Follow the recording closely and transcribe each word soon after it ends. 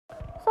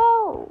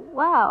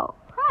Wow.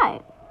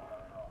 Hi,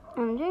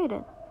 I'm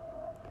Jaidyn.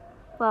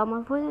 Well,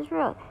 my voice is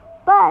real.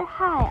 But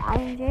hi,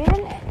 I'm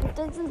Jaidyn, and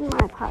this is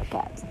my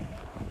podcast.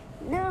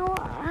 Now,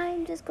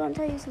 I'm just going to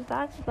tell you some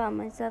facts about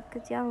myself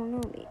because y'all don't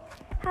know me.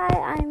 Hi,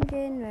 I'm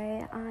Jaidyn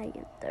Ray. I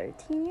am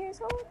 13 years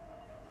old.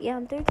 Yeah,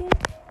 I'm 13.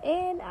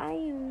 And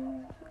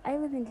I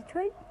live in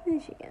Detroit,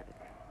 Michigan.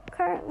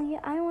 Currently,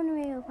 I want to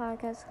make a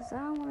podcast because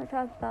I want to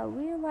talk about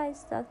real life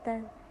stuff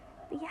that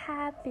be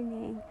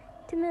happening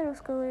to middle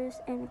schoolers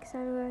and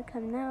etc.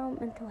 coming out,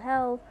 mental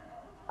health,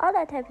 all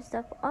that type of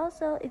stuff.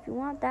 Also, if you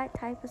want that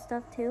type of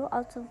stuff too,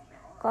 also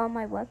go on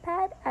my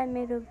webpad. I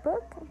made a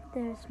book.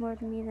 There's more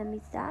to me than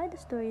meets the eye, the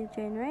story of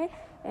Jaidyn Ray,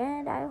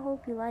 and I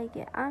hope you like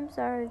it. I'm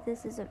sorry if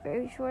this is a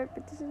very short,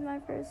 but this is my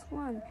first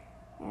one,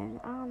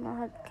 and I don't know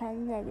how to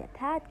kind of get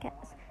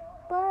podcast.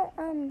 But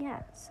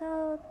yeah.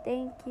 So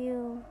thank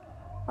you.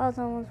 Well, it's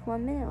almost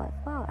 1 minute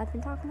left. Wow, I've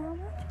been talking how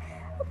much?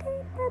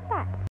 Okay,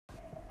 bye.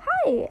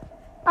 Hi,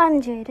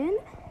 I'm Jaidyn,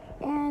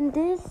 and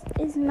this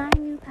is my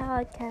new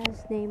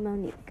podcast named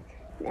Monique.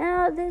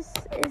 Now, this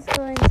is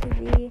going to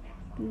be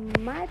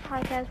my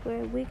podcast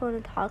where we're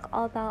going to talk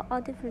all about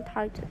all different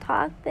types of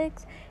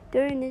topics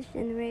during this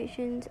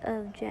generations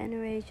of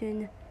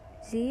Generation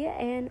Z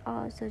and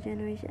also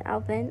Generation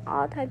Alpha and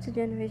all types of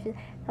generations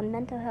of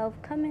mental health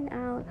coming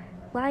out,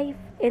 life,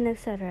 and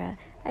etc.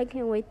 I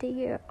can't wait for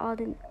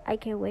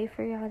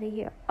y'all to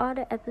hear all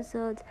the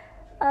episodes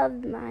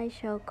of my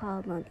show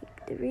called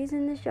Monique. The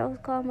reason the show is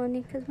called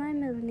Monique is because my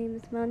middle name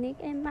is Monique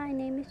and my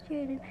name is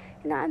Jaidyn,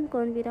 and I'm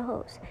going to be the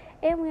host.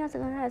 And we're also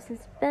going to have some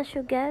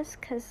special guests,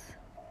 because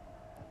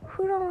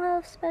who don't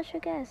love special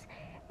guests?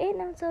 And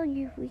also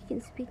we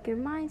can speak your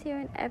minds here,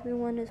 and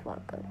everyone is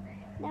welcome.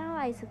 Now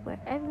I support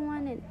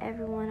everyone and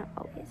everyone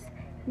always.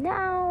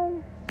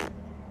 Now,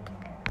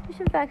 there's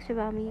some facts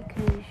about me,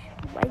 because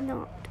why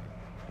not?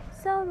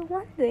 So the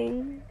one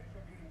thing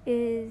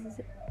is,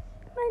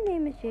 my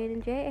name is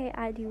Jaidyn,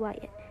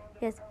 Jaidyn.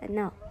 Yes, I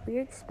know,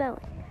 weird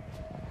spelling,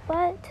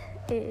 but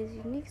it is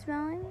unique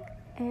spelling,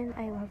 and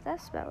I love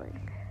that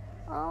spelling.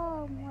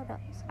 What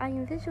else? I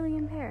am visually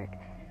impaired.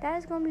 That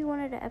is going to be one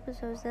of the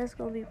episodes. That's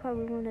going to be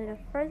probably one of the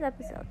first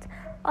episodes.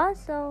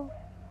 Also,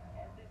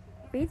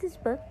 read this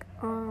book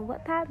on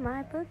Wattpad,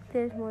 my book.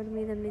 There's more to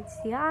me than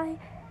meets the eye.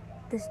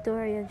 The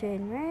story of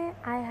Jaidyn Ray.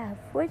 I have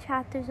 4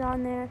 chapters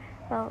on there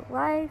about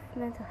life,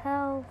 mental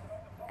health,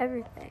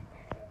 everything.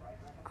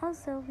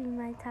 Also, we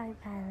might talk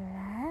about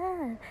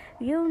love.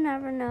 You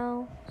never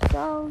know.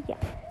 So, yeah.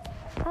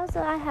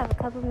 Also, I have a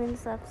couple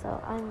minutes left,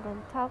 so I'm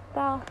going to talk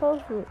about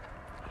hopefully.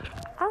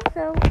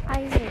 Also,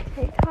 I am a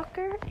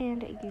TikToker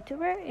and a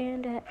YouTuber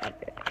and an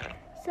editor.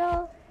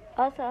 So,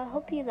 also, I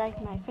hope you like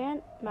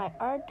my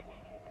art.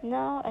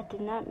 No, I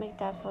did not make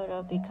that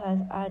photo because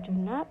I do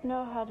not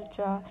know how to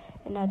draw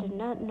and I do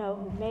not know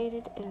who made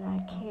it and I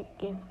can't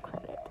give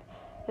credit.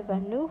 If I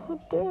knew who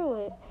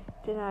drew it,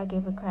 then I'd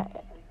give a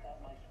credit.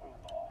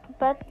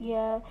 But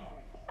yeah,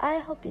 I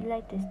hope you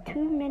like this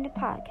 2-minute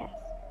podcast.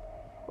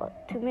 Well,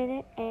 2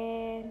 minutes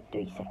and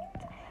 3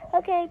 seconds.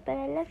 Okay, but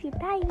I love you.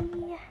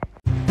 Bye.